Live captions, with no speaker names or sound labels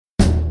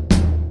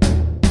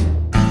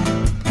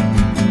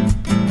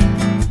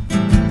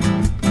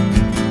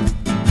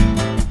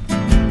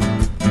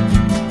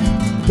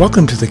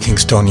Welcome to The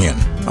Kingstonian,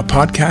 a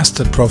podcast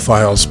that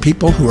profiles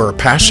people who are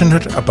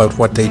passionate about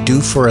what they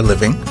do for a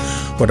living,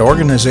 what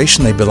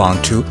organization they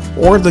belong to,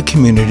 or the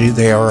community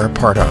they are a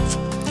part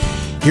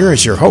of. Here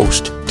is your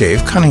host,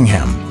 Dave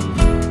Cunningham.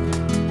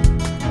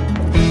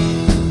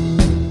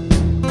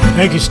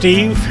 Thank you,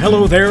 Steve.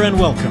 Hello there and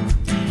welcome.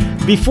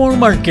 Before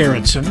Mark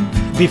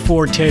Gerritsen,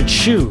 before Ted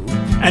Hsu,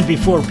 and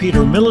before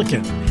Peter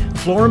Milliken,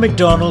 Flora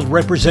MacDonald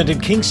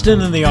represented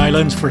Kingston and the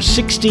Islands for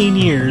 16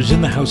 years in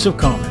the House of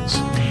Commons.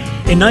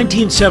 In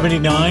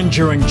 1979,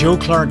 during Joe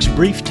Clark's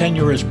brief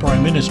tenure as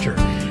Prime Minister,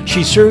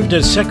 she served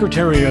as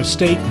Secretary of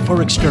State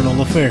for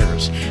External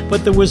Affairs.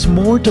 But there was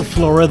more to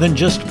Flora than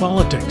just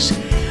politics.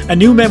 A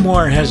new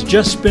memoir has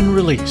just been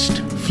released,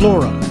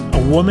 Flora,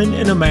 A Woman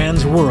in a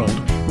Man's World,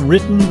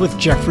 written with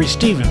Geoffrey.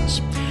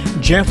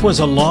 Jeff was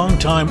a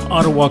long-time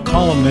Ottawa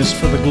columnist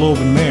for the Globe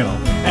and Mail,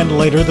 and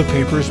later the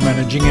paper's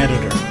managing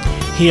editor.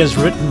 He has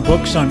written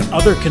books on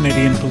other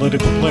Canadian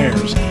political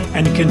players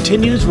and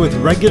continues with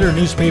regular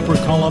newspaper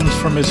columns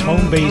from his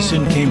home base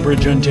in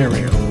Cambridge,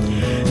 Ontario.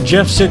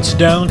 Jeff sits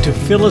down to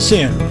fill us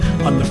in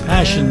on the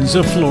passions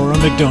of Flora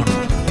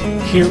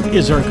MacDonald. Here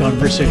is our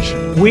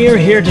conversation. We are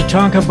here to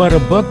talk about a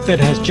book that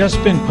has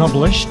just been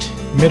published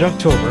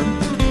mid-October,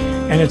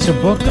 and it's a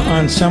book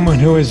on someone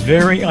who is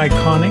very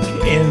iconic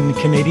in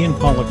Canadian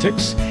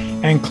politics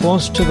and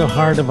close to the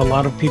heart of a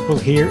lot of people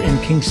here in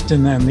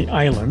Kingston and the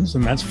Islands,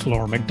 and that's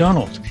Flora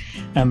MacDonald.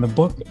 And the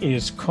book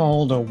is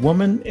called A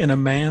Woman in a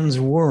Man's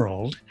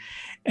World.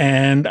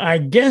 And I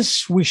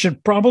guess we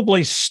should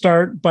probably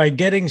start by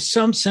getting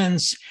some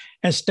sense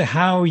as to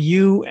how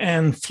you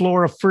and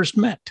Flora first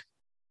met.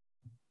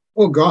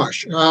 Oh,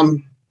 gosh.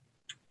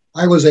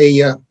 I was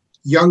a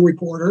young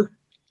reporter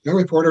in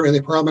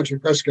the Parliamentary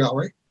Press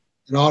Gallery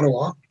in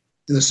Ottawa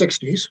in the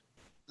 60s.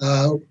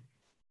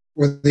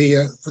 For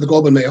the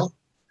Globe and Mail,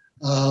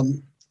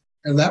 and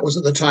that was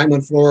at the time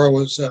when Flora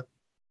was at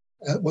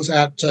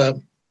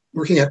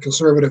working at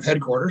conservative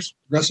headquarters,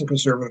 progressive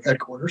conservative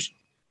headquarters,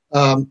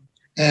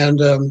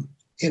 and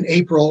in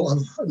April of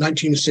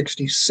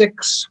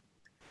 1966,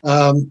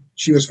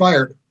 she was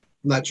fired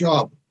from that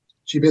job.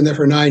 She'd been there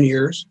for 9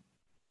 years.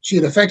 She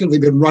had effectively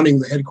been running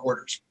the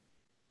headquarters,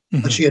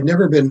 but she had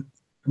never been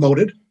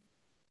promoted.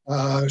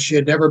 She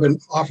had never been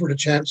offered a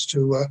chance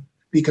to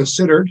be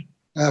considered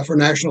for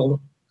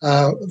national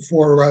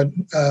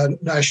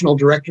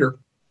director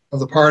of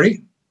the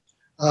party.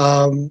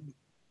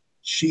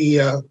 She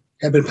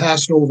had been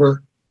passed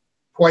over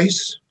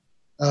twice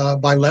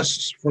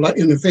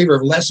in favor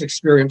of less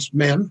experienced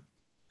men,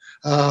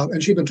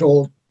 and she'd been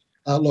told,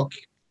 "Look,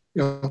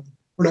 we're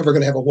never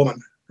going to have a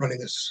woman running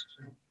this.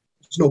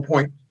 There's no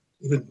point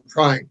even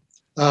trying."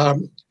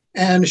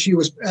 And she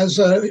was,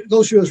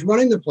 though she was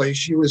running the place,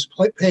 she was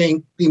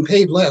being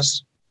paid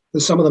less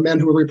than some of the men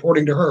who were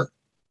reporting to her.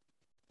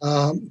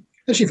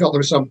 And she felt there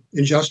was some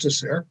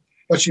injustice there,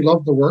 but she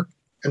loved the work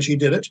and she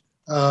did it.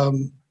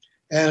 And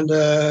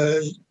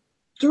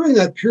during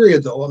that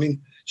period, though,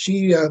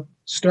 she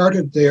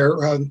started there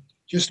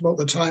just about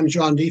the time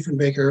John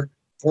Diefenbaker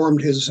formed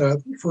his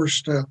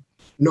first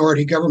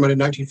minority government in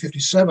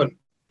 1957.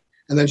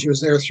 And then she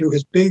was there through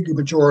his big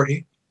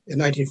majority in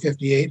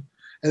 1958,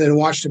 and then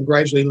watched him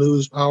gradually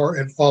lose power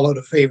and fall out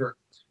of favor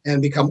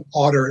and become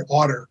odder and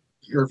odder,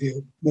 in her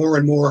view, more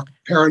and more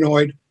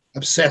paranoid,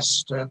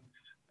 obsessed,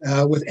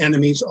 with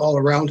enemies all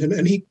around him,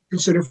 and he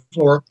considered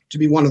Flora to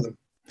be one of them.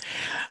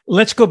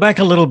 Let's go back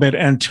a little bit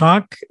and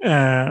talk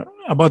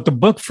about the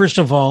book, first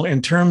of all,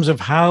 in terms of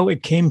how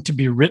it came to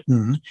be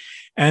written.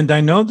 And I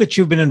know that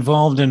you've been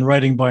involved in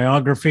writing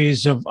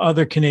biographies of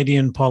other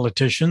Canadian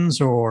politicians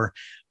or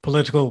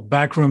political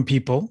backroom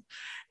people,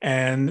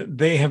 and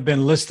they have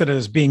been listed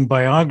as being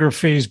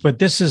biographies, but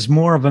this is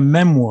more of a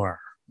memoir,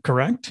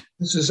 correct?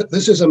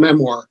 This is a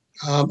memoir,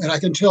 and I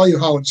can tell you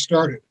how it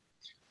started.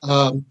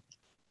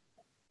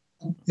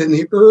 In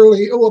the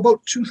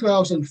about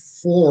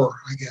 2004,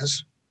 I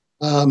guess,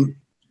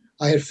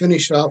 I had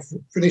finished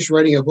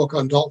writing a book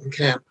on Dalton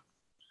Camp.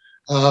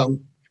 And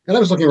I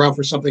was looking around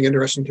for something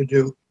interesting to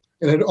do.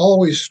 And it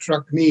always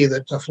struck me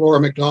that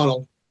Flora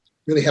MacDonald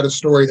really had a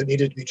story that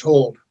needed to be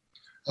told.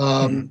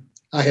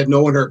 I had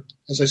known her,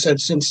 as I said,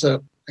 since,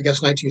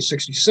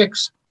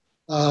 1966.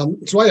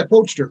 So I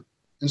approached her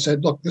and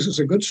said, "Look, this is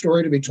a good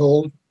story to be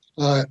told.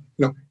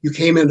 You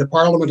came into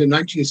Parliament in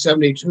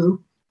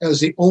 1972 as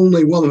the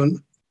only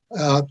woman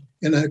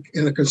in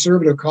a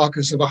conservative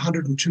caucus of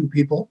 102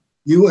 people,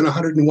 you and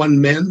 101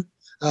 men,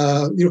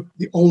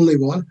 the only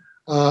one.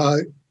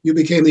 You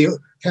became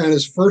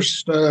Canada's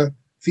first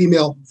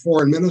female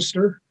foreign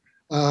minister.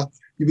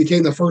 You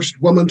became the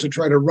first woman to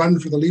try to run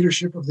for the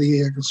leadership of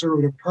the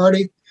Conservative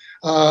Party.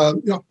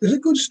 There's a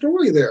good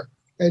story there.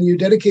 And you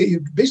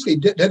basically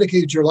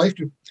dedicated your life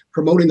to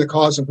promoting the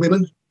cause of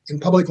women in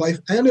public life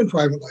and in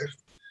private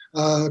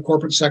life,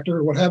 corporate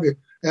sector, what have you."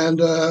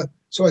 And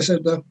so I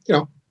said,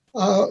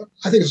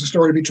 I think it's a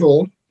story to be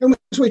told. And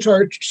so we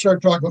started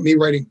talking about me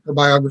writing her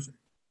biography.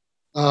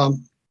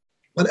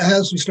 But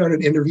as we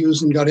started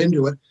interviews and got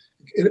into it,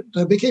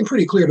 it became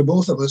pretty clear to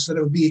both of us that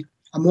it would be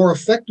a more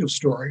effective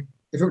story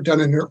if it were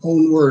done in her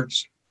own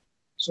words.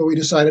 So we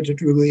decided to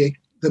do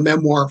the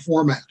memoir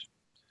format.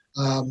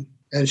 And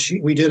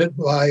we did it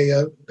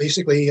by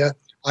basically,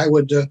 I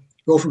would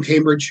go from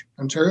Cambridge,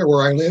 Ontario,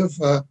 where I live,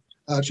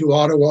 to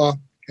Ottawa,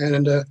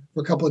 and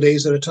for a couple of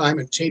days at a time,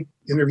 and tape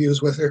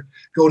interviews with her,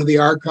 go to the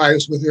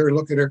archives with her and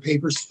look at her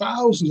papers,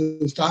 thousands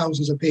and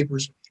thousands of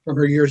papers from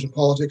her years in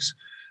politics.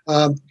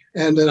 And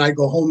then I'd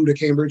go home to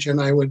Cambridge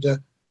and I would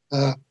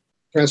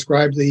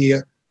transcribe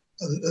the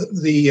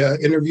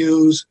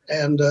interviews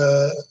and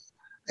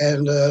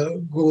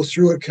go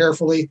through it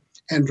carefully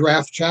and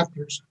draft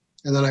chapters.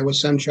 And then I would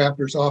send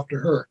chapters off to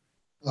her.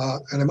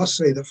 And I must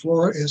say that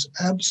Flora is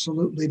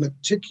absolutely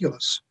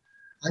meticulous.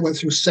 I went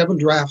through 7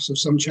 drafts of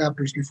some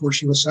chapters before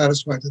she was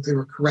satisfied that they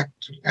were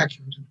correct and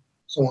accurate and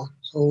so on.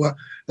 So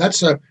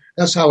that's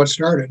how it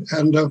started.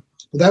 And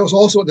that was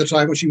also at the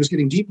time when she was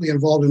getting deeply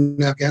involved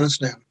in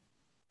Afghanistan.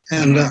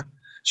 And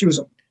she was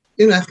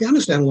in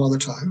Afghanistan a lot of the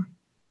time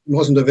and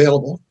wasn't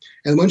available.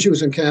 And when she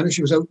was in Canada,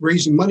 she was out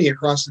raising money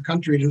across the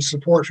country to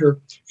support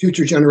her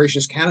Future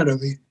Generations Canada,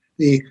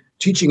 the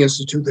teaching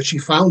institute that she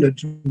founded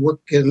to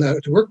work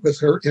with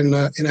her in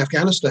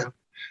Afghanistan.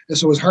 And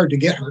so it was hard to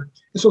get her.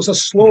 And so it was a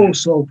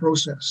slow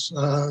process.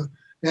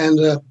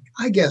 And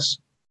I guess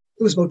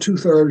it was about two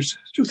thirds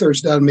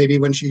done maybe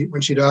when she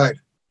died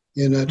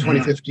in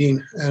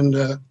 2015. And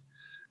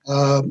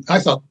I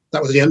thought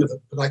that was the end of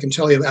it. But I can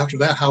tell you after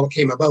that how it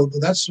came about.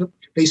 But that's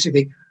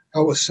basically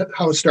how it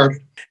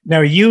started.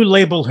 Now, you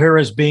label her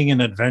as being an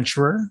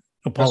adventurer,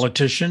 a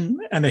politician,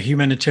 and a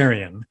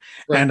humanitarian.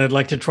 Right. And I'd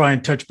like to try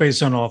and touch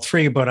base on all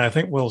three, but I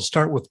think we'll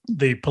start with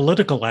the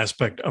political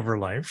aspect of her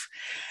life.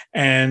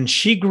 And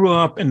she grew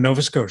up in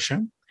Nova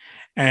Scotia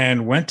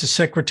and went to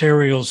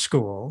secretarial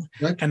school.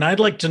 Right. And I'd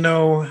like to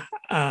know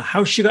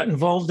how she got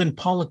involved in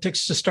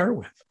politics to start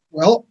with.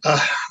 Well,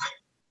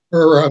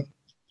 her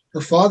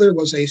father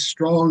was a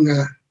strong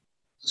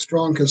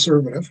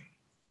conservative.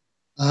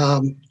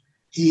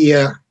 He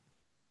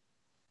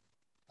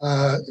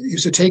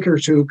used to take her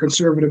to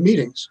conservative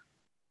meetings.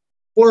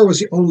 Flora was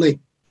the only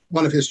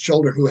one of his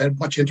children who had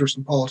much interest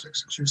in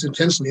politics. She was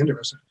intensely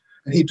interested,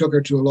 and he took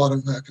her to a lot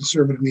of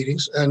conservative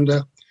meetings. And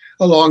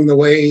along the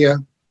way,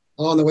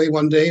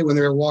 one day when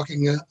they were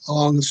walking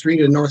along the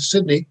street in North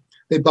Sydney,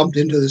 they bumped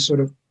into this sort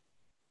of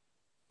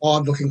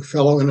odd-looking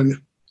fellow in a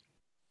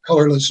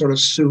colorless sort of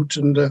suit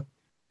and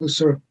was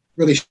sort of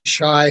really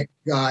shy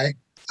guy.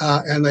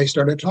 And they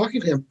started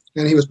talking to him,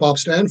 and he was Bob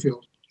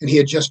Stanfield, and he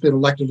had just been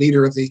elected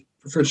leader of the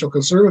Provincial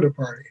Conservative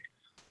Party.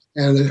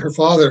 And her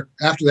father,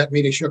 after that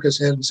meeting, shook his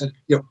head and said,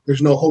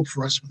 there's no hope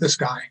for us with this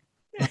guy.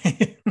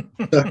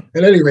 At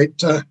any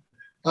rate,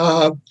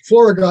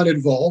 Flora got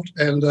involved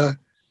and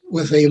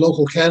with a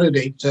local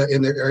candidate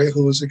in their area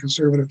who was a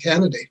conservative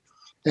candidate.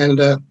 And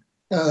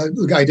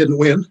the guy didn't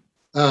win,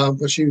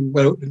 but she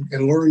went out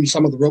and learned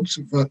some of the ropes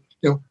of,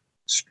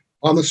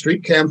 on the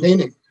street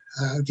campaigning,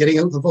 getting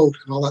out the vote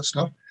and all that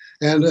stuff.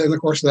 And in the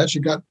course of that, she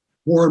got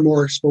more and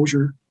more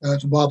exposure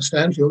to Bob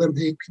Stanfield, and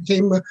he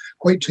became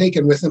quite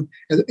taken with him.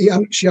 And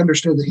she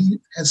understood that he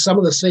had some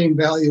of the same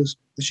values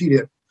that she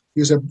did. He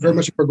was very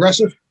much a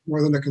progressive,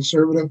 more than a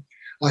conservative.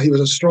 He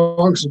was a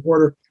strong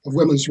supporter of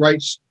women's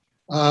rights,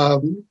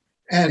 and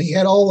he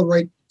had all the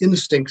right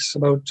instincts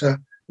about the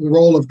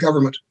role of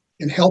government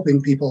in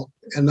helping people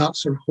and not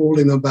sort of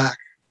holding them back.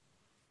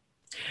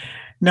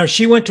 Now,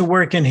 she went to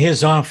work in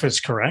his office,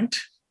 correct?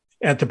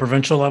 At the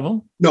provincial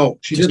level? No,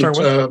 she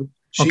didn't.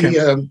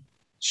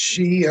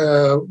 She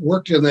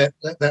worked in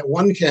that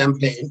one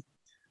campaign,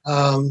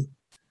 and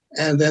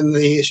then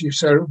she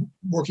started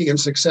working in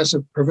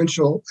successive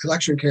provincial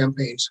election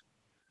campaigns,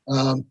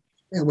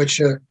 in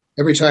which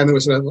every time there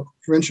was a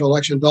provincial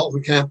election,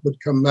 Dalton Camp would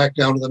come back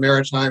down to the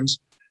Maritimes,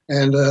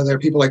 and there are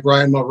people like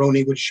Brian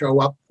Mulroney would show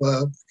up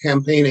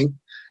campaigning,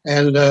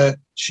 and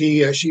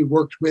she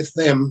worked with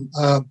them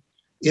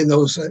in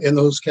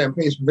those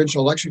campaigns,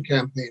 provincial election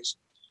campaigns,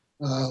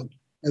 and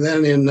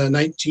then in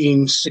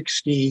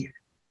 1957,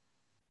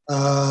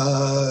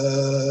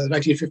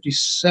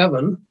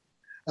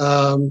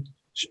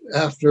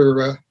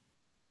 after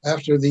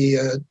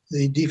the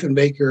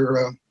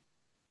Diefenbaker,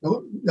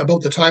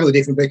 about the time of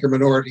the Diefenbaker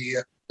minority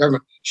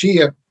government,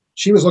 she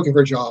was looking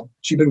for a job.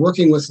 She'd been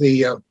working with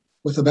the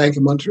Bank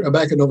of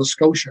Nova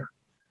Scotia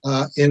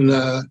in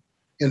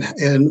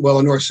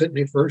North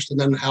Sydney first, and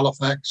then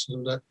Halifax,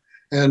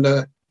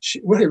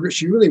 what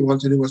she really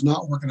wanted to do was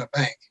not work in a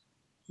bank.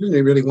 She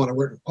didn't really want to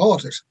work in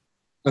politics,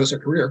 not as a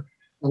career.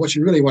 What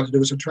she really wanted to do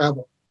was to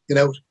travel, get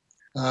out.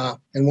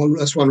 And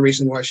that's one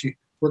reason why she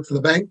worked for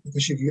the bank,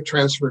 because she could get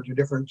transferred to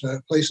different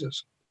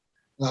places.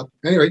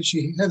 Anyway,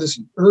 she had this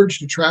urge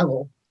to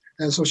travel.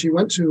 And so she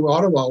went to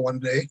Ottawa one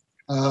day.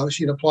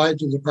 She'd applied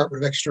to the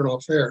Department of External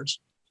Affairs.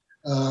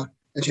 And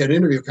she had an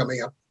interview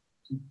coming up,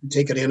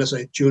 taken in as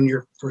a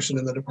junior person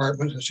in the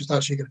department. And she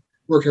thought she could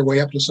work her way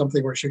up to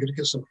something where she could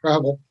get some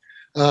travel.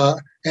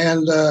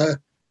 And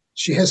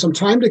she had some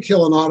time to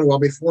kill in Ottawa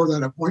before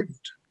that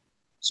appointment.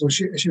 So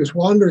she was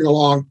wandering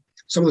along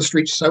some of the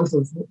streets south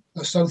of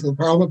the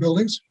Parliament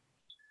buildings,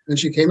 and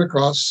she came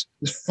across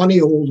this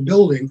funny old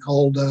building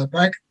called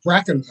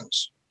Bracken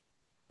House,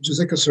 which is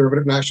a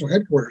conservative national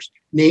headquarters,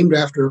 named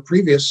after a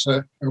previous,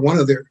 or one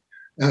of their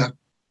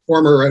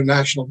former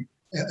national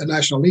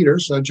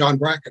leaders, John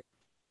Bracken.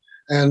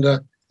 And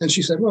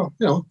she said, well,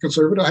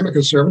 conservative, I'm a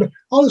conservative.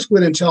 I'll just go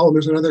in and tell them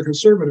there's another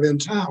conservative in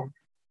town.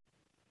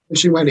 And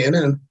she went in,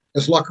 and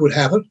as luck would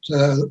have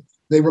it,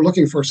 they were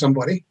looking for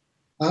somebody.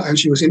 And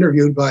she was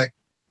interviewed by a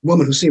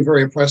woman who seemed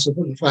very impressive,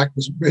 but in fact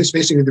was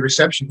basically the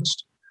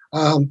receptionist.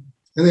 And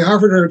they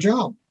offered her a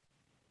job.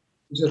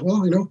 She said,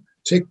 well,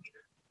 take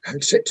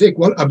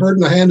a bird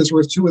in the hand is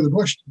worth two in the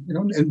bush,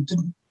 and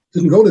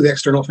didn't go to the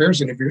external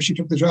affairs interview. She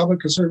took the job at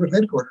conservative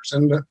headquarters,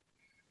 and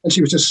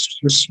she was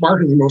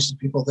smarter than most of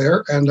the people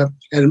there, and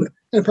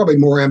probably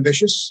more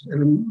ambitious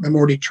and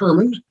more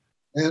determined.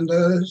 And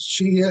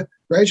she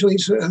gradually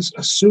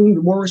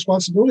assumed more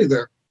responsibility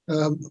there.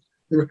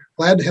 They were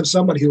glad to have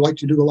somebody who liked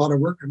to do a lot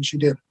of work, and she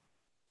did.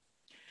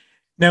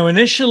 Now,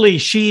 initially,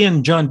 she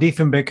and John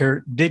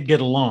Diefenbaker did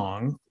get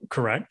along,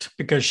 correct?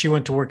 Because she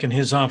went to work in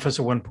his office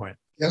at one point.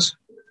 Yes.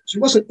 She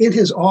wasn't in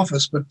his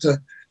office, but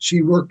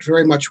she worked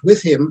very much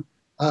with him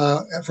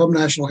from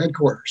national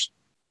headquarters.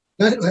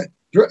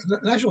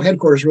 National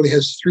headquarters really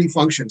has three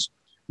functions.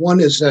 One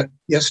is,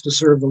 yes, to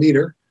serve the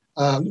leader.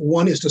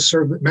 One is to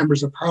serve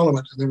members of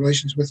parliament and their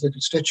relations with their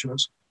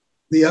constituents.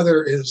 The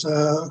other is,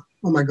 serve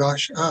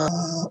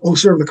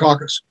the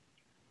caucus.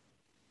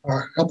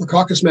 Help the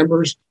caucus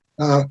members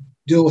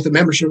deal with the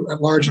membership at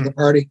large of the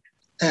party,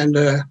 and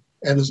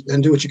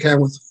do what you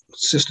can with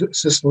assist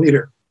the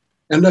leader.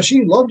 And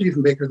she loved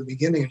Diefenbaker at the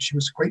beginning, and she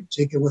was quite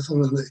taken with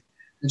him,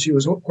 and she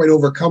was quite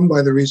overcome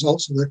by the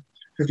results of the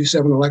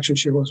 57 election.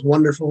 She was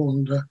wonderful,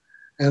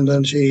 and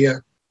then she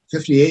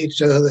 58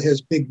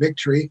 his big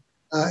victory,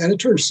 and it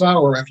turned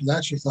sour after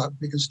that. She thought,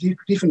 because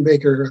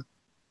Diefenbaker,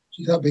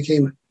 she thought,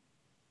 became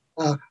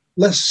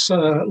less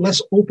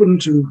open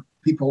to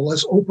people,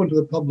 less open to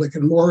the public,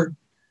 and more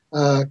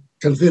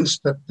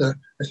convinced that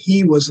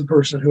he was the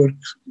person who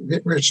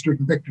had registered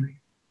the victory.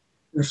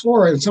 And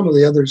Flora and some of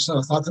the others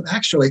thought that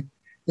actually,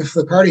 if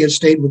the party had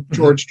stayed with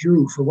George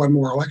Drew for one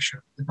more election,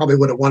 they probably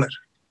would have won it.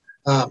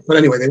 But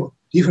anyway,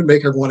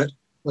 Diefenbaker won it.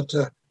 But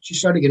she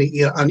started getting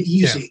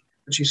uneasy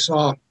when she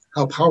saw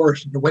how power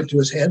went to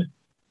his head,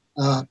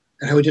 and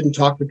how he didn't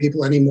talk to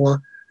people anymore.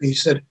 And he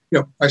said,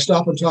 if I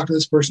stop and talk to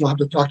this person, I'll have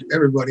to talk to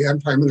everybody. I'm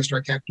prime minister.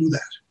 I can't do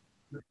that.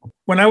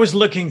 When I was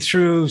looking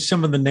through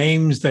some of the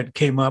names that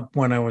came up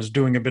when I was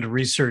doing a bit of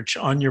research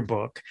on your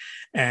book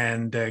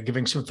and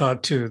giving some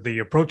thought to the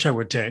approach I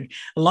would take,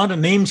 a lot of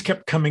names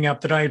kept coming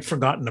up that I had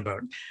forgotten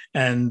about.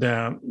 And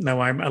now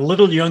I'm a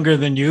little younger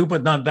than you,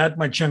 but not that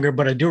much younger,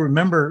 but I do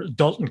remember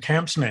Dalton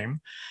Camp's name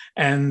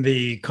and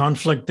the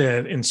conflict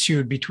that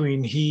ensued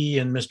between he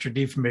and Mr.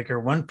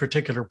 Diefenbaker, one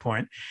particular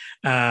point.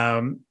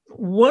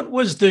 What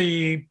was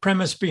the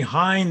premise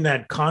behind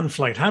that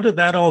conflict? How did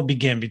that all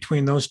begin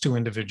between those two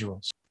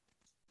individuals?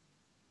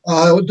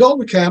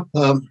 Dalton Camp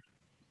had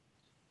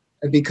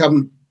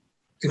become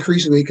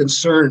increasingly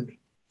concerned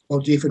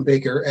about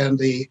Diefenbaker and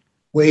the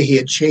way he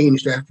had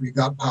changed after he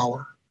got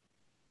power.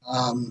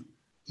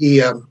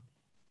 He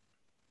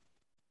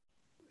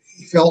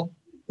felt,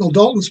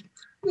 Dalton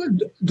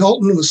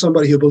was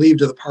somebody who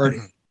believed in the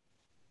party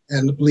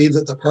and believed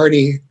that the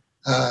party,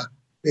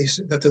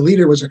 that the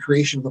leader was a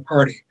creation of the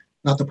party,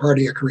 not the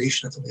party a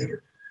creation of the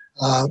leader.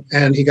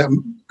 And he got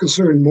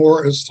concerned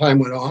more as time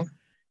went on.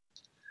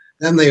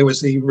 Then there was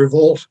the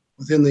revolt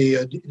within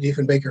the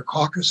Diefenbaker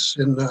caucus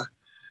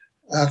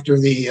after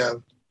the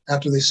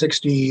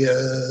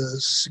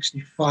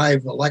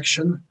 65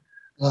 election,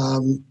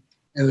 and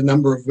a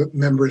number of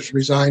members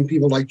resigned.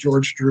 People like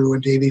George Drew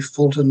and Davy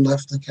Fulton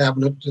left the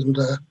cabinet, and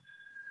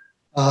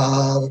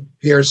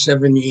Pierre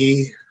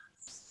Sevigny,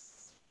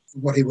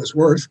 what he was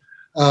worth.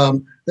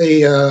 Battle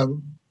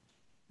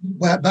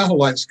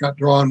lines got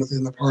drawn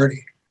within the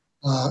party.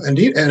 And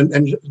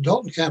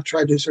Dalton Camp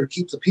tried to sort of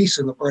keep the peace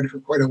in the party for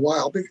quite a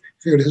while. He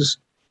figured his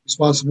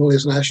responsibility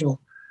as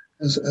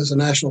a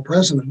national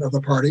president of the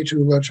party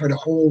to try to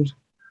hold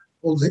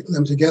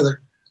them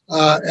together.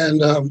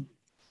 And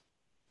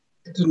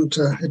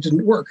it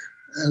didn't work.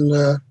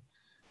 And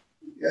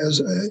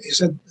as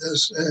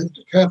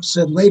Camp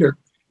said later,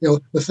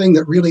 the thing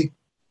that really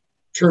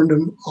turned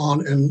him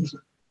on and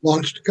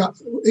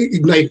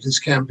ignited his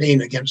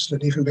campaign against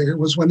Diefenbaker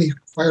was when he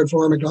fired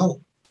Flora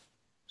MacDonald.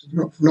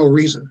 For no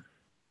reason.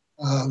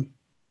 Camp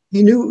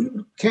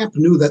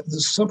knew that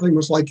something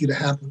was likely to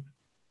happen.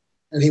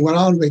 And he went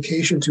on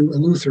vacation to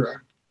Eleuthera.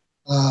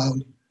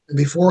 And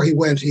before he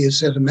went, he had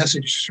sent a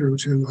message through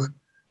to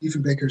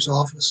Diefenbaker's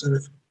office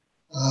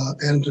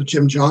and to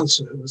Jim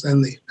Johnson, who was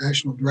then the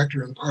national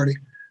director of the party,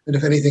 that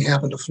if anything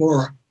happened to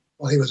Flora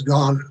while he was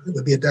gone, it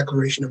would be a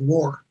declaration of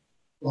war.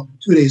 Well,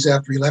 2 days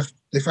after he left,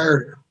 they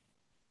fired her.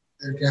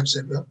 And Camp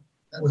said, well,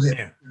 that was it.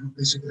 Yeah.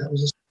 Basically, that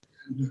was it.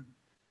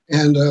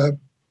 And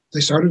they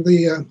started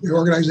the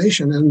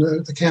organization and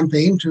the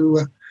campaign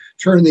to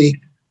turn the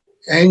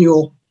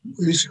annual,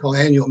 we used to call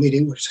annual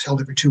meeting, which is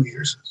held every 2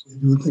 years,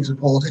 doing things in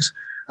politics.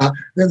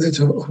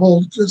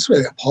 It's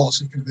really a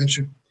policy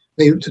convention,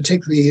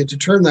 to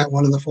turn that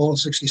one in the fall of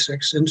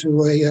 '66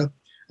 into a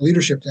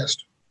leadership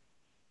test,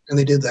 and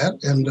they did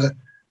that. And the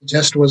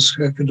test was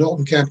could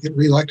Dalton Camp get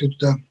reelected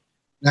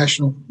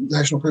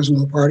national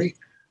president of the party,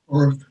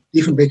 or if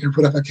Diefenbaker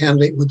put up a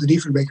candidate, would the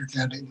Diefenbaker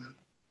candidate win?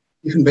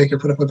 Diefenbaker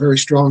put up a very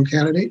strong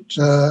candidate,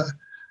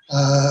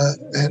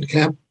 and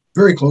Camp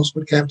very close,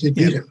 but Camp did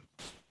beat him.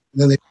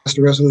 And then they passed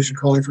a resolution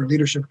calling for a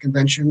leadership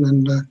convention,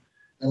 and that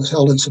was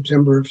held in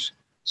September of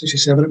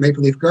 '67 at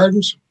Maple Leaf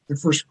Gardens, the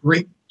first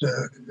great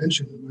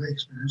convention in my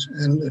experience,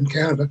 and in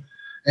Canada.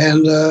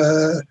 And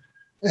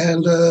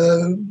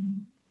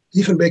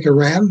Diefenbaker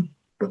ran,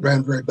 but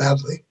ran very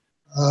badly.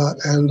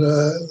 And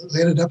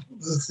they ended up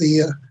with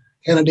the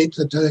candidate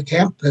that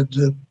Camp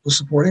was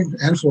supporting,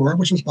 and Flora,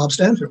 which was Bob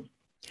Stanfield,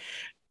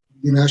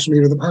 the national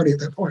leader of the party at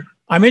that point.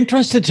 I'm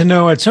interested to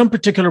know, at some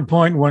particular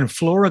point when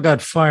Flora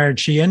got fired,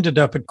 she ended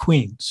up at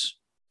Queen's.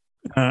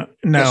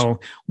 Now,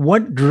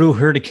 what drew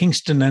her to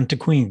Kingston and to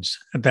Queen's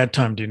at that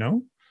time? Do you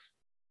know?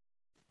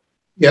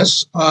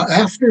 Yes,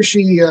 after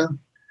she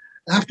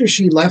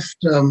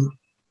left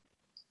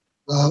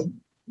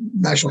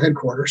national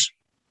headquarters,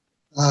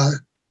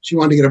 she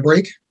wanted to get a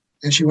break,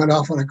 and she went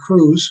off on a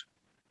cruise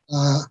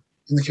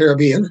in the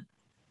Caribbean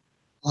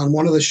on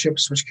one of the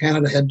ships which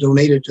Canada had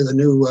donated to the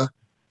new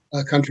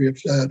country of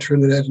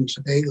Trinidad and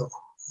Tobago,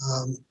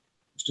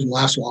 which didn't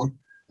last long,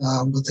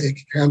 but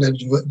Canada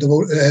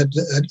had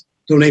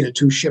donated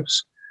 2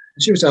 ships.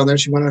 And she was down there.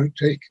 She wanted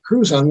to take a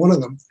cruise on one of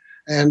them.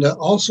 And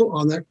also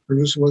on that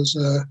cruise was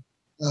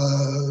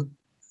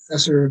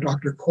Professor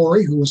Dr.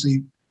 Corey, who was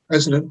the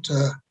president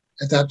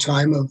at that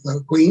time of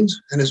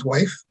Queen's, and his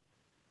wife.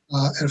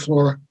 And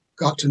Flora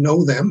got to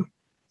know them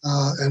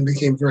and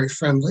became very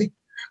friendly.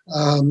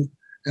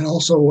 And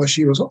also,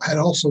 she had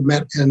also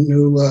met and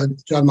knew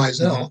John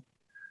Mizell,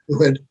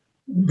 who had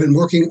been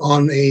working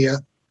on a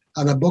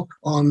book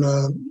on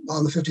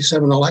the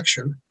 '57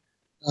 election,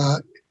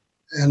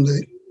 and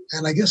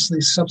I guess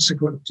the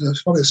subsequent,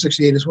 probably the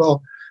 '68 as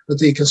well. But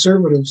the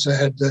Conservatives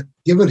had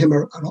given him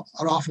an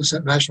office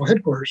at national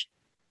headquarters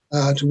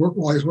to work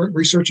while he was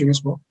researching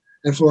his book,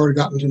 and Flora had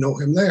gotten to know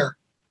him there,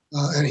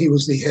 and he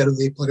was the head of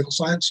the political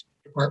science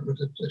department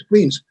at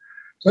Queen's.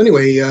 So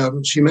anyway,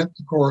 she met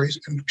the Coreys,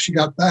 and she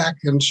got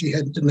back, and she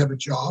didn't have a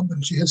job,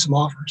 and she had some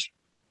offers,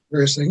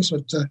 various things.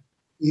 But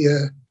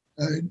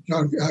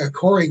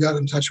Corey got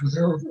in touch with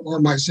her,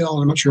 or Mizell,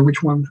 and I'm not sure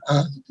which one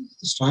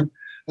this time,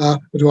 but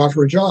to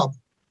offer a job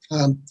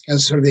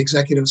as sort of the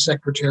executive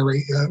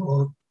secretary, I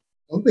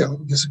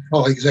guess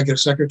probably executive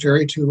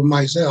secretary to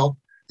Mizell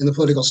in the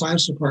political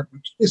science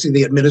department, basically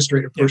the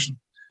administrative person,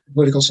 in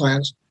political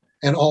science,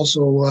 and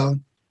also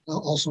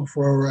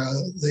for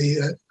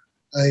the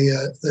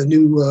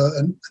new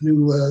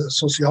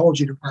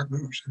sociology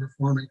department, which they were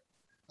forming.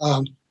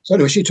 So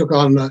anyway, she took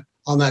on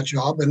that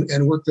job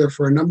and worked there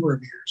for a number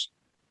of years.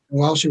 And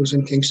while she was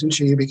in Kingston,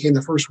 she became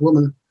the first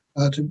woman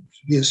to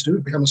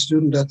become a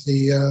student at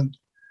the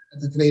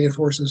Canadian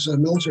Forces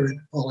Military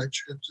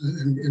College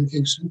in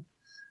Kingston.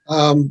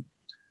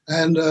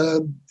 And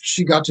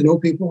she got to know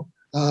people.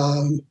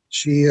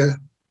 She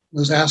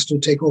was asked to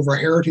take over a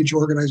heritage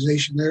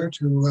organization there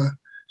to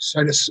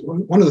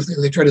one of the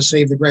things, they tried to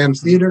save the Grand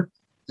Theatre,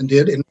 and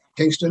did in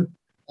Kingston.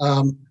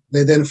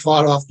 They then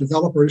fought off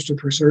developers to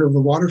preserve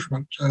the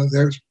waterfront.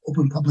 There's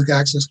open public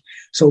access.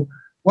 So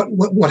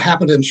what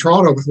happened in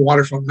Toronto with the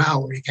waterfront now,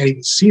 where you can't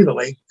even see the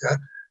lake,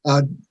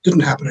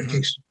 didn't happen in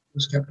Kingston. It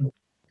was kept open.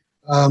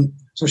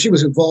 So she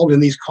was involved in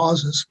these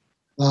causes.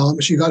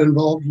 She got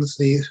involved with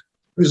the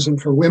prison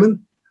for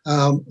women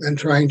and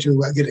trying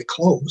to get it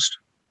closed.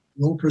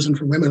 No prison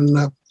for women.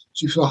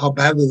 She saw how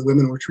badly the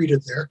women were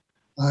treated there.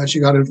 She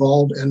got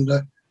involved, and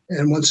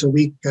once a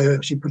week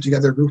she put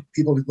together a group of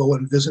people to go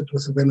and visit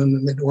with the women,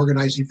 and they'd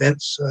organize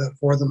events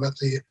for them at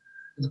the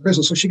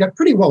prison. So she got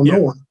pretty well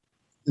known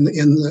in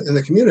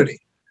the community.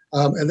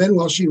 And then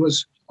while she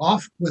was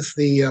off with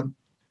the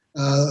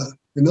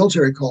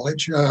military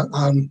college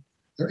on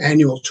their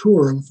annual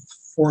tour of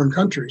foreign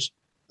countries,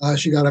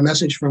 she got a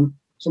message from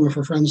some of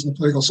her friends in the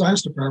political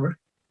science department.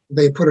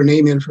 They put her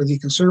name in for the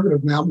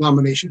Conservative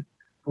nomination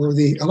for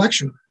the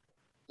election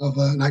of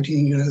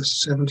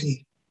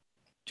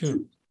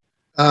 1972.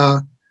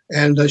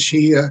 And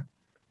she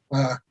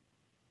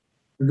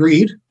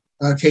agreed,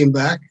 came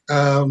back.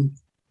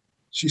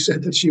 She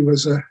said that she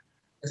was, I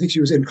think she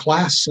was in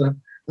class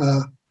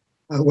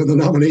when the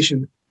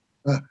nomination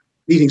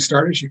meeting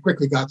started. She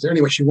quickly got there.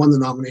 Anyway, she won the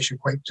nomination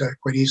quite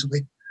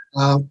easily.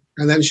 And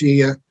then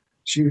she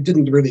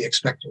didn't really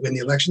expect to win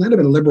the election. That had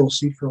been a Liberal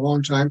seat for a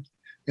long time.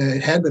 And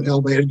it had been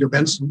held by Edgar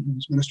Benson, who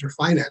was Minister of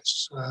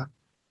Finance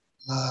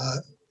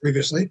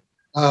previously.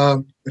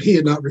 But he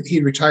had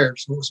retired,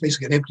 so it was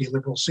basically an empty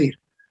Liberal seat.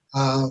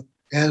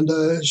 And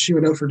she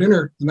went out for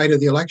dinner the night of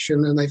the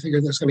election, and they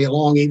figured there's going to be a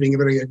long evening,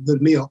 a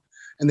good meal.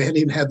 And they hadn't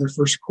even had their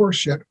first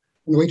course yet.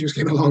 And the waitress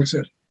came along and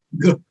said,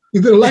 "You've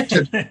been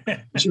elected."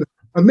 She was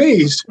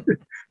amazed.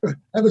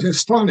 I was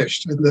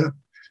astonished. And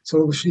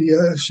so she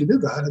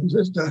did that,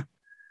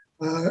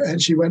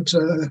 and she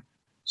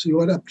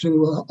went up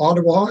to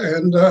Ottawa,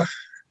 and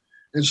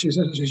And she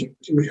said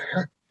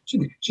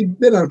she'd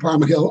been on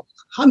Parliament Hill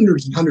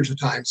hundreds and hundreds of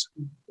times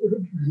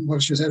when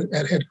she was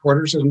at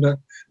headquarters and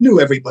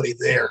knew everybody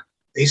there,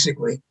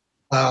 basically.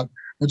 But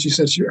she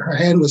said her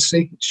hand was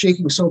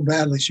shaking so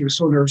badly, she was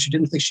so nervous, she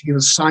didn't think she could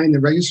even sign the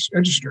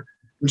register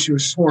when she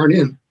was sworn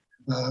in.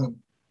 But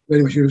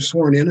anyway, she was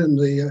sworn in, and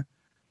the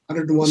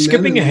 101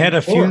 Skipping men ahead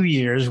a few Flora.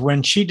 years,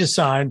 when she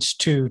decides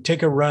to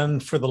take a run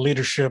for the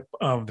leadership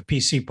of the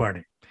PC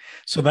party.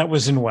 So that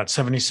was in what,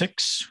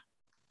 76?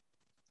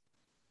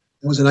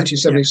 It was in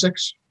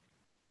 1976.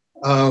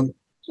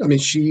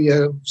 She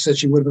said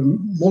she would have been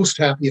most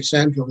happy if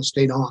Stanfield had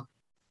stayed on.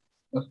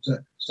 But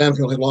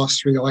Stanfield had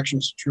lost 3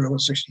 elections, Trudeau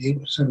was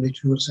 68,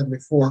 72, and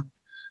 74,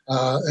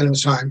 and it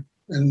was time.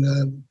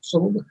 And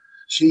so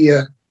she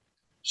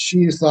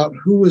thought,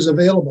 who was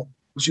available?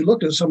 She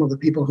looked at some of the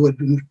people who had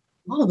been,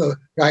 a lot of the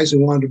guys who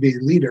wanted to be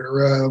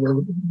leader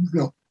were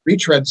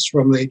retreads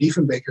from the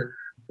Diefenbaker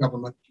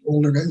government,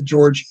 older guys,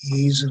 George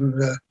Ease and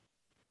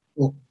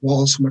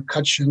Wallace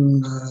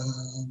McCutcheon.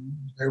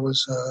 There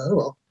was,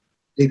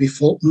 Davy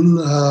Fulton,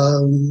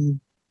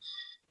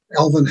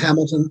 Alvin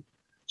Hamilton,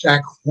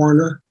 Jack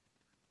Horner,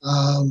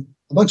 a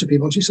bunch of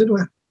people. And she said,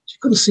 well, she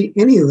couldn't see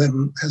any of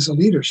them as a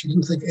leader. She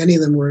didn't think any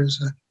of them were as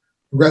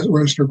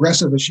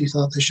progressive as she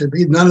thought they should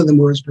be. None of them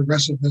were as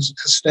progressive as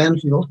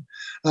Stanfield.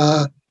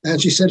 And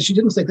she said she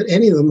didn't think that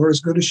any of them were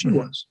as good as she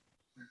was.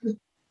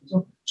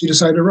 So she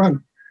decided to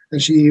run.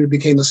 And she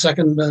became the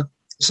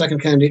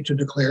second candidate to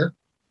declare.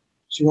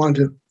 She wanted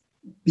to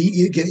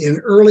get in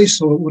early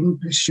so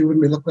she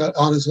wouldn't be looked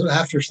on as an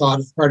afterthought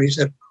if the party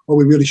said, oh,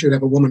 we really should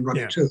have a woman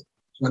running too.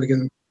 She wanted to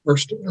get in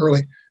first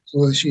early.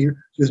 So she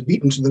was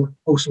beaten to the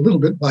post a little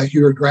bit by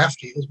Hugh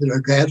Grafty, who's been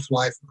a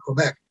gadfly from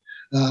Quebec.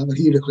 But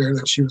he declared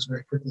that she was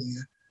very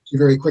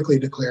quickly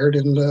declared,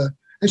 and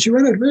she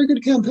ran a very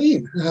good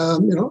campaign,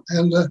 but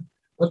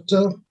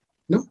people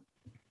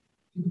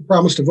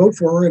promised to vote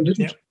for her and didn't.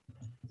 Yeah.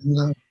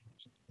 And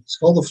it's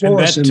called the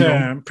Flora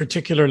syndrome. That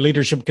particular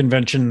leadership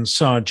convention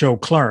saw Joe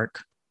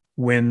Clark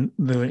win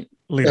the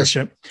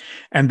leadership,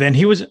 and then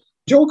he was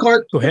Joe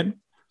Clark. Go ahead.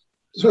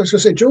 So I was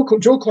going to say, Joe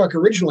Clark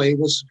originally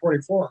was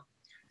supporting Flora.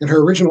 In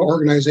her original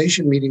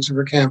organization meetings of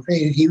her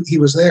campaign, he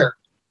was there,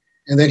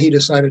 and then he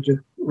decided to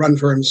run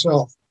for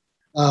himself.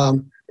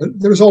 But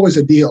there was always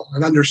a deal,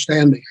 an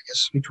understanding, I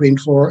guess, between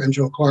Flora and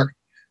Joe Clark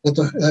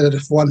that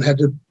if one had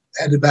to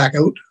back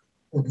out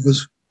or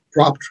was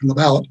dropped from the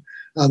ballot,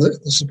 the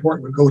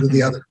support would go to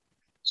the other.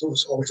 So it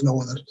was always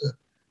known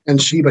that.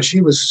 She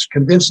was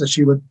convinced that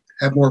she would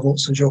have more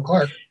votes than Joe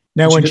Clark.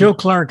 Now, when Joe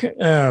Clark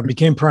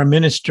became prime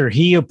minister,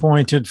 he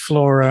appointed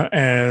Flora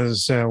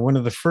as one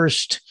of the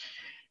first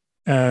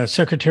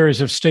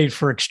secretaries of state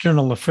for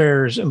external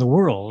affairs in the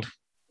world,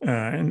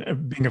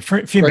 and being a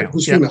female.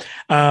 Right, female.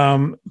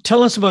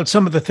 Tell us about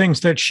some of the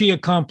things that she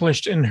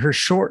accomplished in her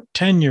short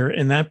tenure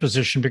in that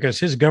position, because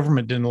his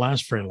government didn't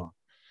last very long.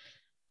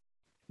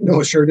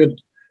 No, it sure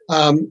didn't.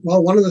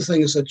 Well, one of the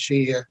things that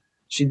she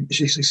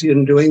succeeded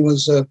in doing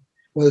was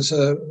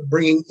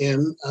bringing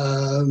in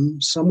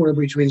somewhere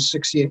between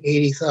 60 and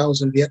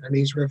 80,000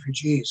 Vietnamese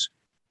refugees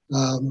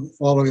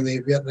following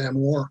the Vietnam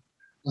War.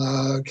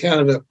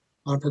 Canada,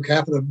 on a per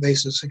capita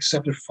basis,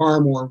 accepted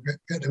far more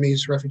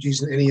Vietnamese refugees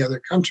than any other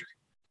country.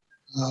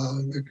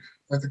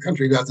 The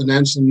country got the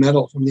Nansen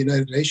Medal from the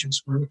United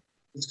Nations for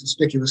its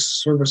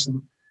conspicuous service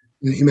in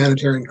the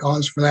humanitarian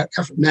cause for that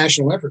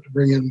national effort to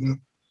bring in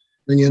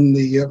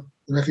the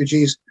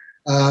refugees.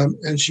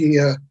 And she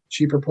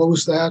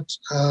proposed that.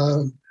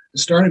 It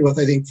started with,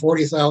 I think,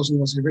 40,000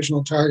 was the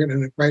original target,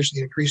 and it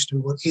gradually increased to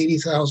about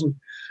 80,000.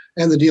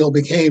 And the deal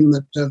became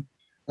that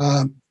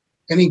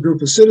any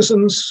group of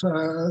citizens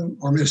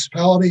or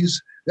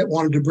municipalities that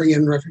wanted to bring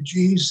in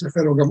refugees, the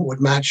federal government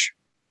would match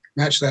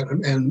that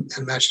and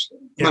match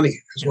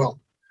money as well.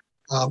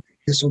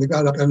 So they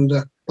got up, and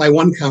by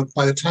one count,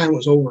 by the time it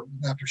was over,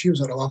 after she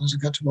was out of office,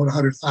 it got to about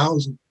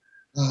 100,000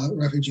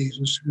 refugees, which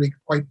was really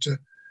quite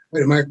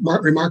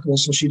remarkable.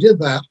 So she did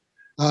that,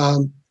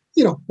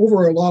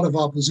 over a lot of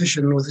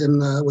opposition within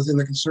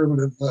the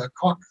Conservative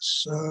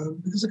caucus,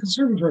 because the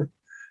Conservatives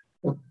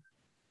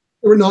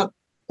were not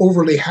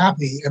overly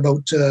happy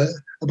about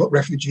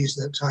refugees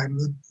at that time.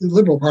 The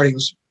Liberal Party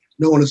was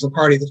known as the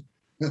party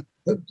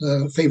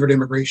that favored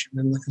immigration,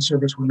 and the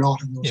Conservatives were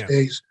not in those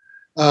days.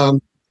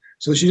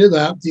 So she did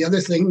that. The other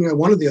thing,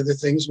 one of the other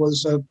things,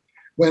 was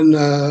when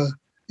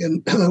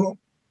in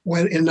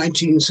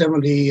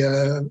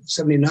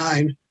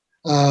 1979,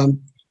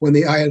 when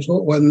the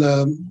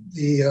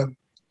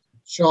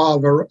Shah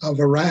of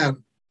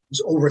Iran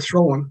was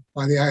overthrown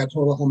by the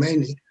Ayatollah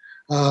Khomeini,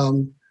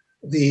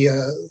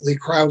 the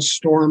crowd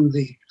stormed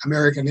the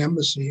American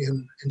embassy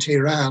in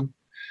Tehran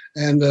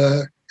and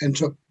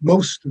took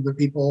most of the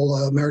people,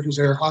 Americans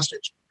there,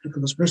 hostage, took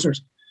them as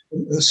prisoners.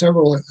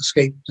 Several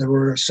escaped. There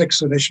were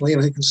 6 initially,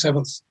 and I think the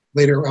 7th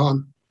later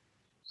on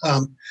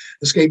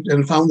escaped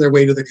and found their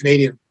way to the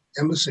Canadian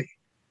embassy.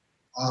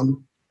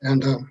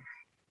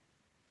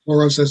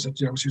 Flora says that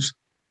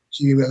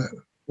she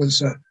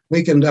was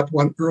wakened up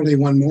early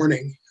one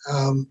morning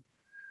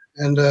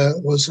and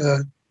was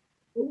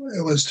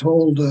was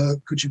told,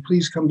 could you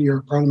please come to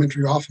your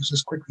parliamentary office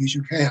as quickly as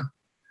you can?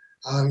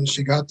 And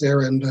she got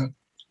there, and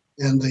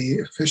the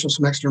officials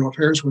from External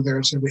Affairs were there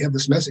and said, we have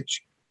this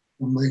message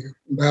from the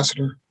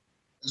ambassador,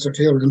 Mr.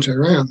 Taylor, in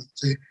Tehran.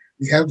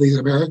 We have these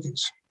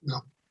Americans.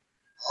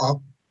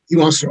 He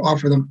wants to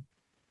offer them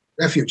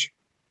refuge.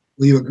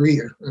 Will you agree?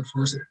 Of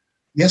course,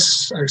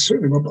 yes, I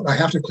certainly will, but I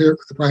have to clear it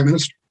with the Prime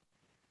Minister.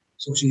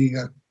 So she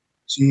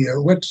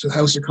went to the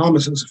House of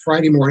Commons. It was a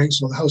Friday morning,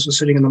 so the House was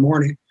sitting in the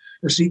morning.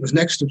 Her seat was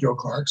next to Joe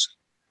Clark's.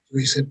 So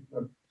he said,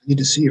 I need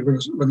to see you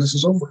when this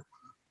is over.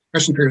 The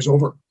question period is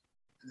over.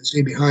 And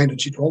stay behind,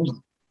 and she told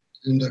him.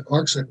 And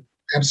Clark said,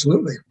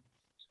 absolutely.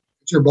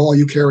 It's your ball,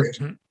 you carry it.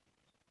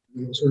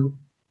 Mm-hmm. It was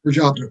her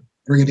job to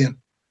bring it in.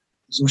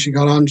 So she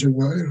got on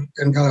to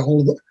and got a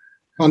hold of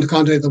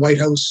contacted the White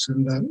House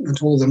and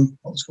told them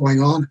what was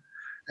going on.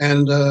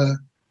 And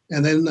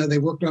then they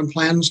worked on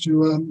plans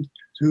to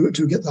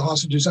get the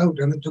hostages out,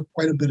 and it took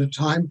quite a bit of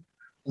time.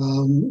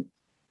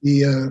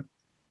 The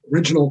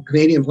original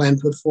Canadian plan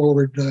put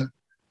forward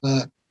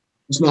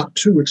was not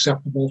too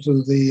acceptable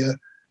to the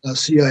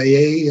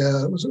CIA.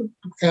 It was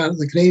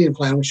the Canadian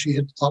plan, which she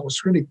had thought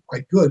was really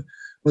quite good,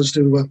 was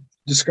to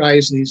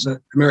disguise these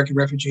American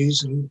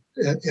refugees and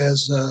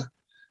as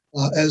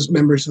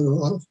members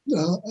of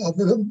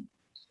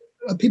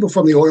people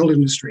from the oil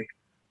industry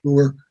who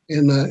were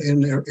in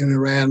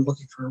Iran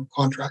looking for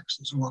contracts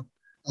and so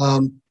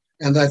on.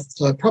 And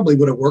that probably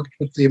would have worked,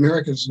 but the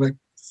Americans were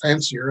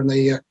fancier,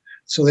 and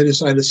so they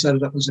decided to set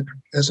it up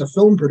as a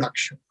film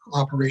production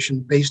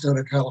operation based out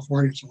of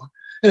California and so on.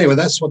 Anyway,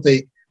 that's what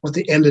they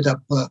ended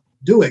up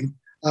doing.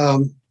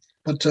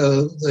 But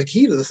the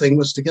key to the thing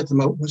was to get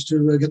them out, was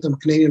to get them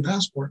Canadian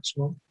passports.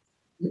 Well,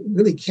 you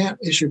really can't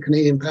issue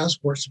Canadian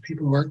passports to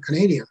people who aren't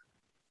Canadian,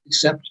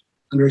 except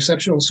under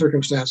exceptional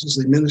circumstances,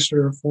 the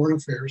Minister of Foreign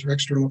Affairs or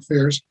External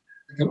Affairs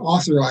can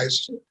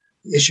authorize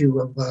the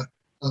issue of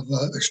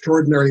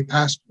extraordinary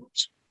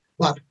passports,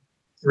 but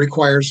it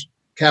requires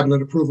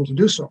cabinet approval to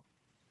do so.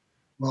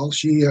 Well,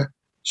 she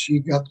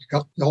got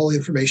all the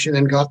information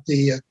and got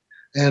the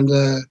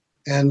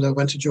and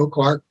went to Joe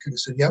Clark and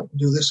said, "Yeah, we'll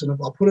do this, and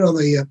I'll put it on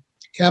the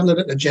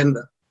cabinet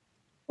agenda,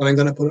 but I'm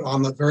going to put it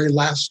on the very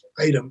last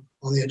item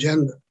on the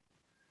agenda."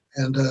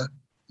 And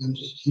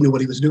he knew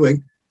what he was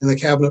doing, and the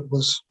cabinet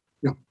was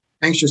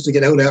anxious to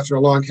get out after a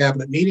long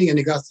cabinet meeting, and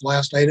he got the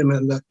last item,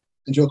 and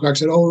Joe Clark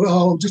said,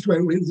 "Oh, just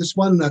wait, there's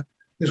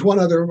one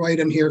other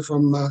item here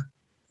from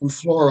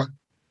Flora.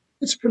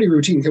 It's pretty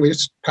routine. Can we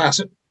just pass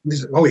it?" And he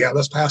said, "Oh yeah,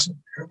 let's pass it."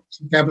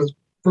 So the cabinet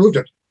approved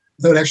it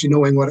without actually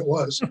knowing what it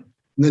was.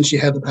 And then she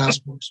had the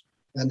passports,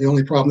 and the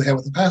only problem they had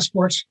with the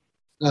passports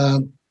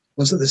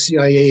was that the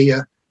CIA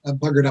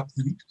buggered up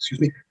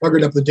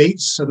the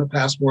dates of the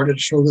passport and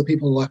showed the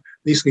people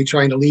basically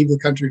trying to leave the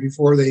country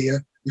before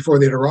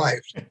they'd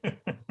arrived.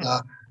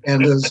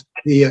 And as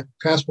the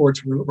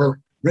passports were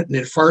written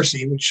in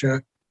Farsi,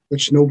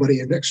 which nobody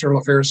in External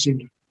Affairs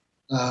seemed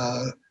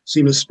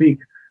to speak.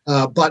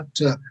 But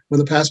when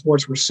the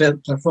passports were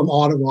sent from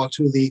Ottawa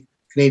to the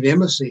Canadian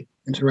Embassy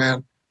in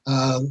Tehran,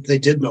 they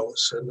did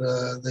notice,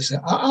 and they said,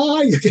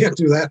 you can't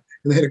do that.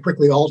 And they had to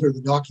quickly alter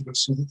the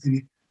documents so that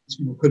these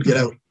people could get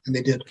out, and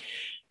they did.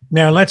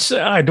 Now,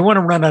 I don't want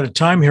to run out of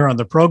time here on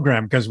the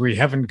program because we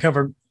haven't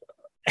covered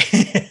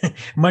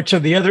much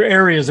of the other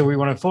areas that we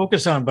want to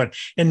focus on. But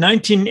in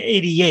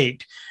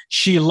 1988,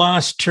 she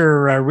lost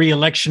her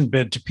re-election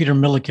bid to Peter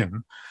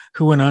Milliken,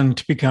 who went on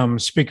to become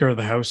Speaker of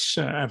the House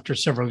after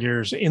several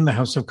years in the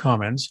House of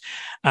Commons.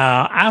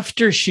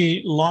 After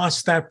she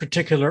lost that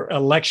particular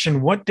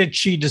election, what did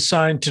she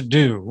decide to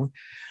do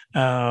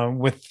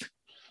with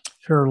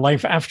her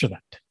life after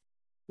that?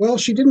 Well,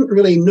 she didn't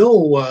really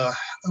know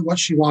what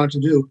she wanted to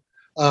do.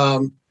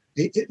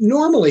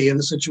 Normally, in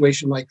a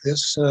situation like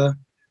this,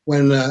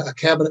 when a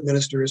cabinet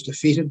minister is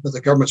defeated but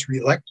the government's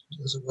re-elected,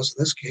 as it was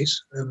in this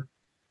case,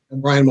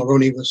 and Brian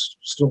Mulroney was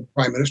still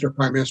prime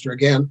minister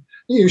again,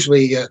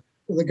 usually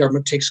the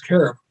government takes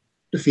care of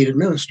defeated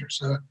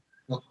ministers.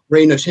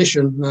 Ray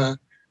Natitian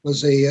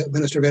was a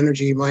Minister of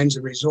Energy, Mines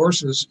and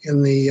Resources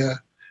in the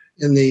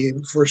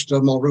first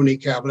Mulroney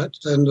cabinet,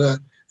 and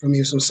he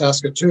was from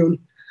Saskatoon.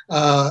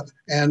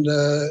 And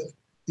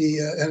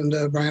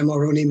Brian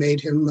Mulroney made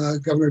him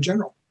Governor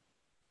General.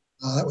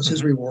 That was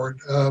his reward.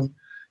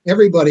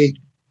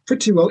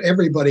 Pretty well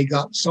everybody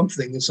got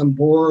something. Some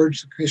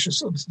boards,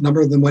 a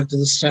number of them went to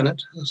the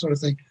Senate, that sort of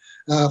thing.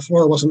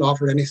 Flora wasn't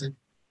offered anything.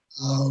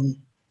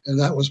 And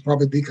that was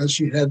probably because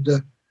she had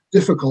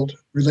difficult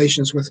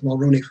relations with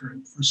Mulroney for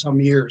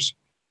some years.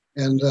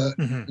 And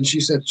and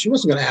she said she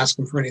wasn't going to ask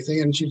him for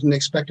anything, and she didn't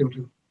expect him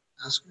to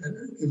ask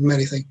him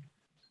anything.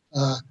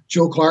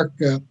 Joe Clark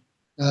became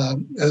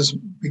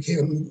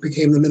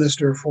the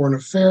Minister of Foreign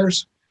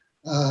Affairs,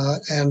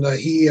 and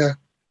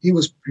he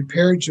was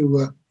prepared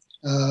to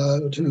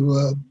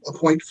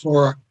appoint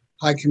Flora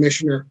High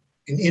Commissioner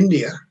in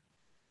India,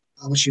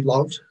 which she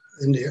loved,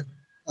 India.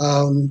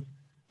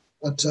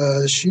 But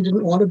she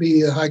didn't want to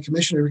be a High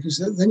Commissioner because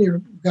then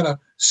you've got a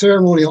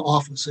ceremonial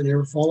office and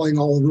you're following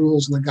all the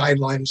rules and the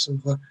guidelines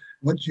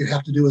what you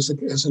have to do as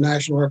a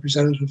national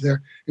representative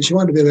there. And she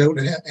wanted to be able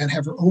to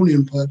have her own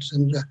input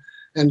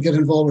and get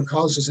involved in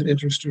causes that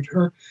interested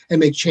her and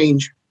make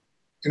change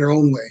in her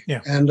own way.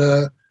 Yeah. And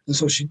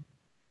so she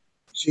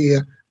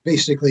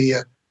basically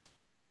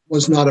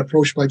was not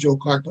approached by Joe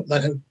Clark, but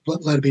let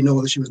it be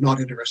known that she was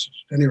not interested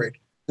at any rate.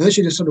 And then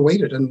she just sort of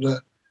waited, and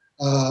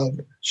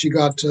she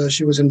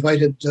was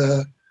invited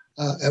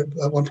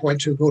at one point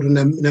to go to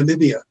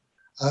Namibia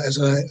as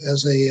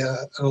an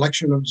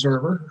election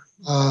observer.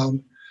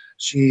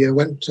 She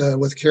went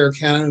with Care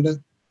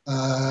Canada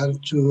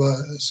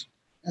to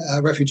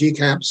refugee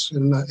camps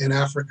in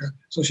Africa.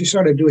 So she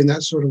started doing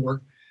that sort of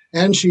work,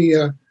 and she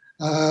got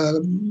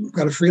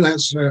a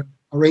freelance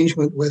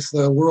arrangement with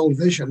World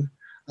Vision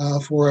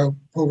for a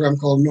program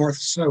called North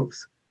South,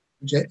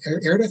 which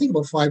aired I think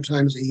about 5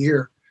 times a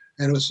year,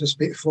 and it was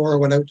just Flora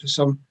went out to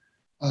some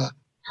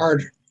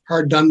hard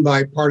done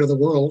by part of the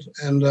world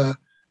and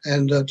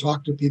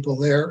talked to people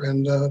there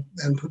and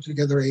put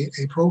together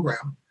a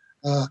program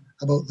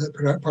about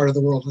that part of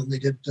the world, and they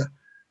did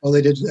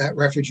at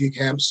refugee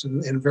camps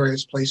in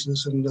various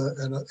places and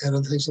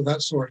things of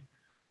that sort.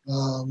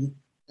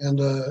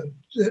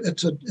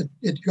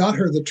 It got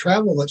her the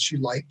travel that she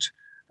liked.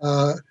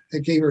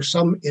 It gave her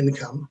some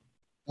income,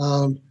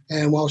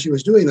 and while she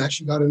was doing that,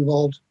 she got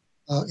involved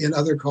in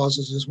other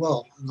causes as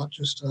well, not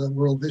just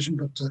World Vision,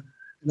 but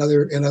in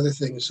other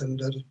things. And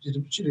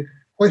she did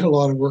quite a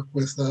lot of work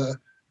with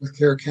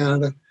Care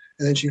Canada,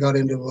 and then she got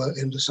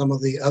into some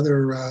of the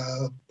other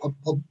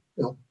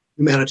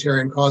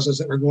humanitarian causes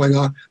that were going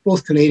on,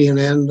 both Canadian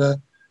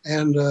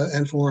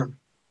and foreign.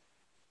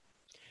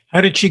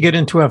 How did she get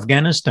into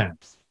Afghanistan?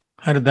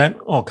 How did that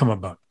all come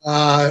about?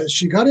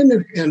 She got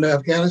into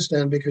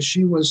Afghanistan because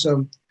she was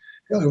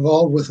got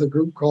involved with a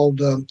group called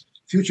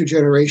Future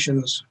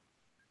Generations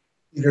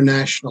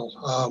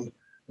International,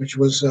 which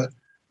was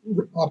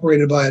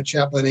operated by a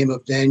chap by the name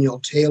of Daniel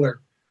Taylor,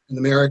 an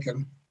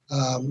American.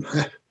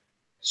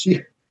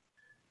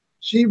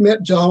 She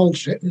met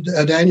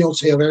Daniel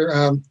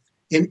Taylor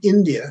in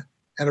India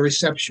at a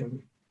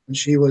reception, and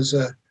she was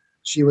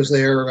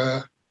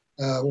there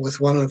with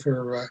one of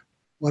her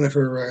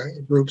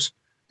groups,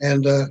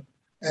 and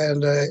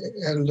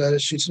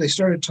they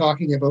started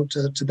talking about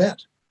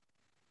Tibet,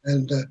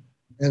 and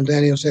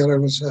Daniel Taylor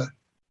was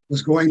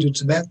going to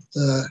Tibet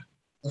the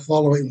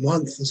following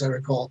month, as I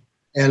recall,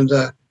 and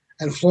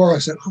Flora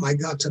said, "Oh my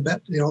God,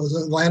 Tibet! You know,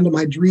 the land of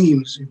my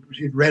dreams."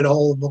 She'd read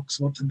all the books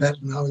about Tibet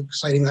and how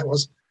exciting that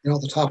was, you know,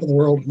 the top of the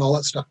world and all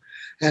that stuff,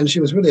 and she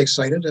was really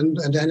excited. And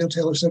Daniel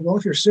Taylor said, "Well,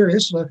 if you're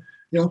serious,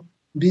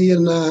 be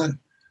in I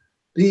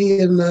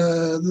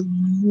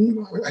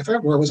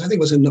forgot where it was. I think it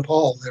was in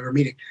Nepal. They were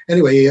meeting.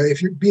 Anyway,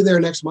 if you be there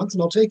next month,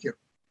 and I'll take you."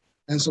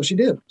 And so she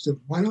did. She said,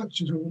 "Why not?"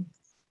 She said,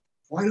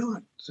 "Why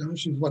not?" So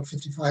she's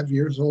 55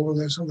 years old or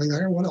there's something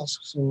there. What else?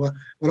 So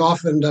went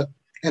off and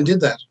did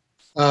that,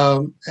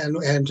 and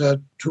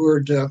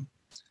toured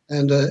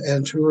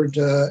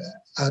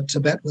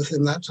Tibet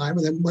within that time,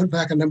 and then went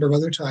back a number of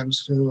other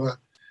times to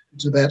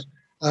Tibet.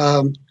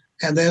 And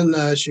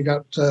then she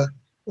got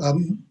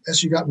as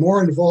she got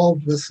more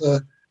involved with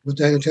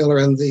Daniel Taylor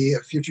and the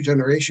Future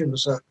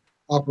Generations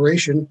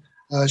operation,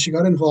 she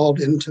got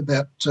involved in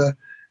Tibet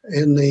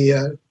in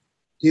the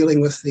dealing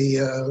with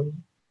the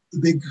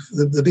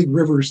big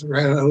rivers that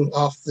ran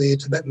off the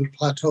Tibetan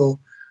plateau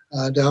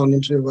down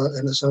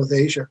into South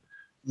Asia,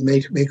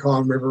 the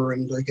Mekong River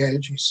and the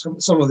Ganges,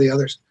 some of the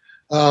others,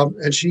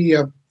 and she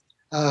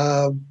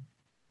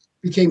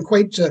became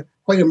quite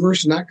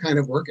immersed in that kind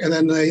of work. And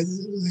then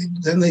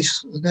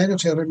Daniel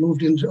Taylor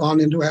moved on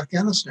into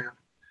Afghanistan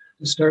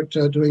to start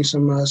doing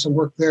some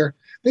work there,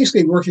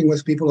 basically working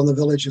with people in the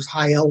villages,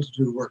 high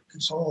altitude work.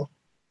 It's all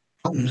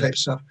mountain type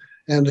stuff.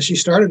 And she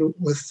started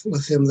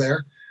with him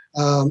there,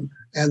 and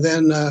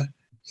then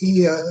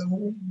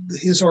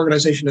his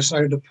organization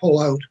decided to pull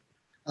out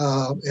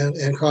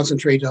and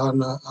concentrate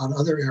on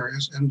other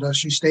areas. And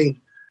she stayed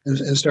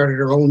and started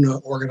her own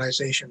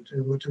organization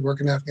to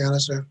work in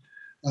Afghanistan.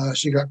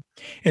 She got.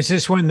 Is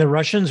this when the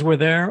Russians were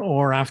there,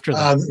 or after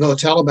that? No, the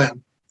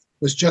Taliban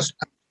was just.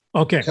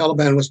 Okay. The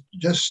Taliban was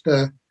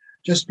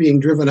just being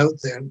driven out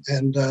there,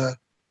 and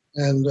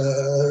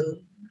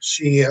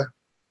she.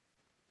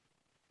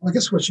 I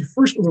guess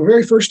the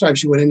very first time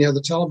she went in,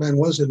 the Taliban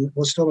was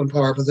still in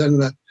power, but then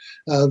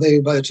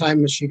by the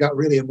time she got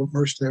really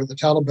immersed there, the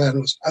Taliban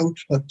was out,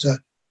 but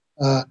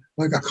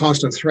like a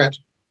constant threat.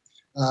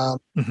 I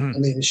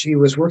mean, she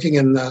was working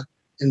in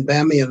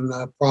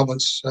Bamiyan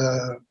province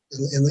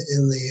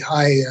in the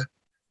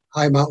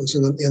high mountains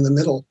in the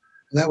middle,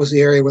 and that was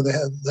the area where they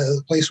had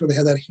the place where they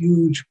had that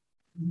huge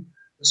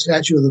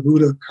statue of the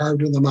Buddha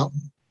carved in the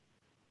mountain,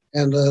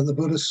 and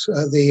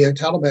the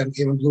Taliban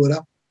came and blew it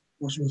up.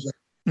 Well, she was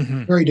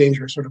very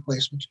dangerous sort of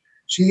place. But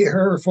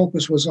her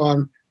focus was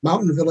on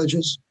mountain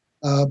villages,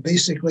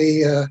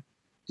 basically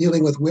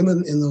dealing with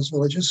women in those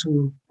villages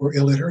who were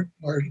illiterate,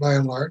 by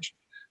and large.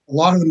 A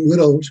lot of them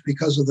widowed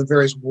because of the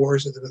various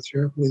wars that they went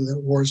through, including the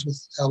wars with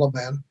the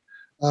Taliban.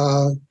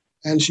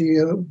 And she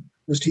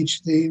was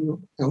they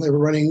were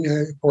running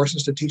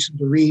courses to teach them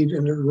to read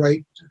and to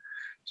write,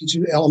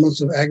 teaching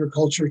elements of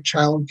agriculture,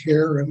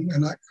 childcare,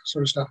 and that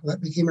sort of stuff.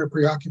 That became her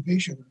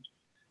preoccupation.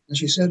 And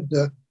she said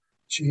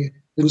she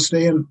didn't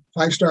stay in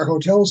five-star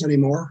hotels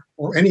anymore,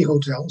 or any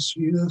hotels.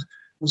 She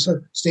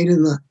stayed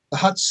in the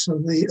huts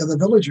of the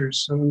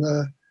villagers and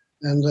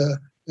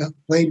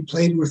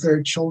played with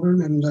their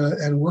children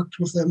and worked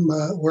with them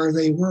where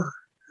they were,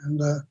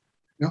 and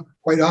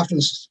quite often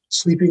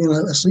sleeping in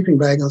a sleeping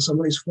bag on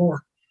somebody's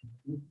floor.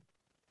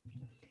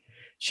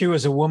 She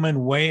was a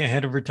woman way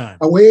ahead of her time.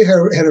 Way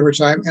ahead of her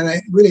time,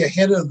 and really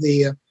ahead of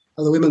the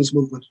women's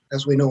movement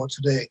as we know it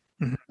today.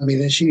 Mm-hmm. I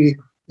mean, she,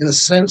 in a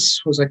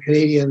sense, was a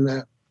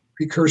Canadian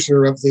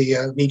precursor of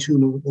the Me Too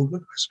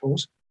movement, I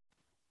suppose.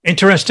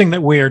 Interesting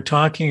that we are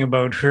talking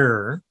about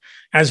her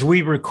as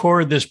we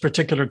record this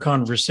particular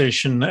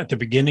conversation at the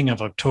beginning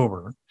of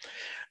October.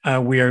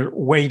 We are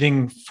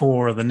waiting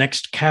for the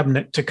next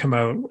cabinet to come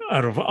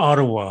out of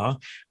Ottawa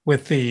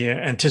with the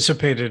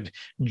anticipated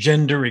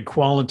gender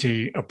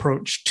equality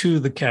approach to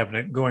the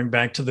cabinet, going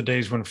back to the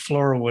days when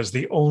Flora was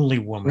the only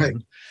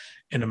woman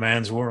in a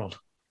man's world.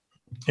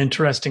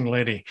 Interesting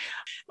lady.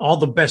 All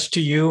the best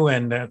to you,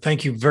 and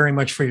thank you very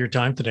much for your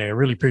time today. I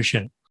really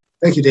appreciate it.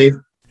 Thank you, Dave.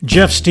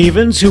 Jeff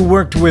Stevens, who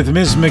worked with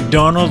Ms.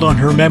 MacDonald on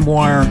her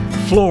memoir,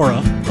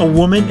 Flora, A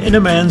Woman in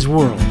a Man's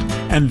World,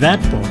 and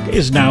that book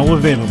is now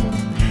available.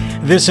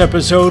 This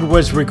episode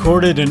was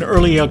recorded in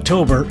early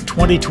October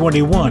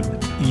 2021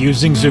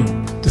 using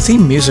Zoom. The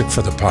theme music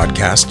for the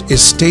podcast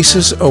is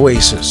Stasis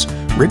Oasis,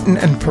 written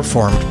and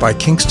performed by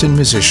Kingston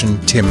musician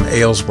Tim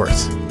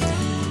Aylesworth.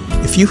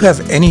 If you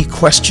have any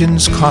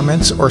questions,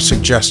 comments, or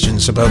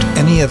suggestions about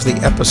any of the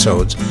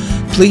episodes,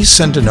 please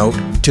send a note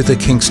to the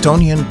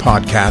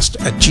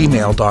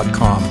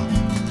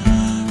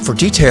kingstonianpodcast@gmail.com. For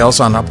details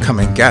on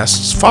upcoming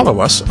guests,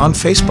 follow us on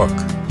Facebook.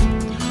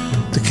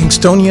 The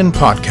Kingstonian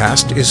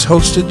Podcast is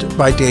hosted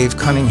by Dave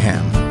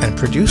Cunningham and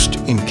produced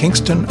in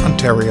Kingston,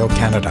 Ontario,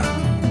 Canada.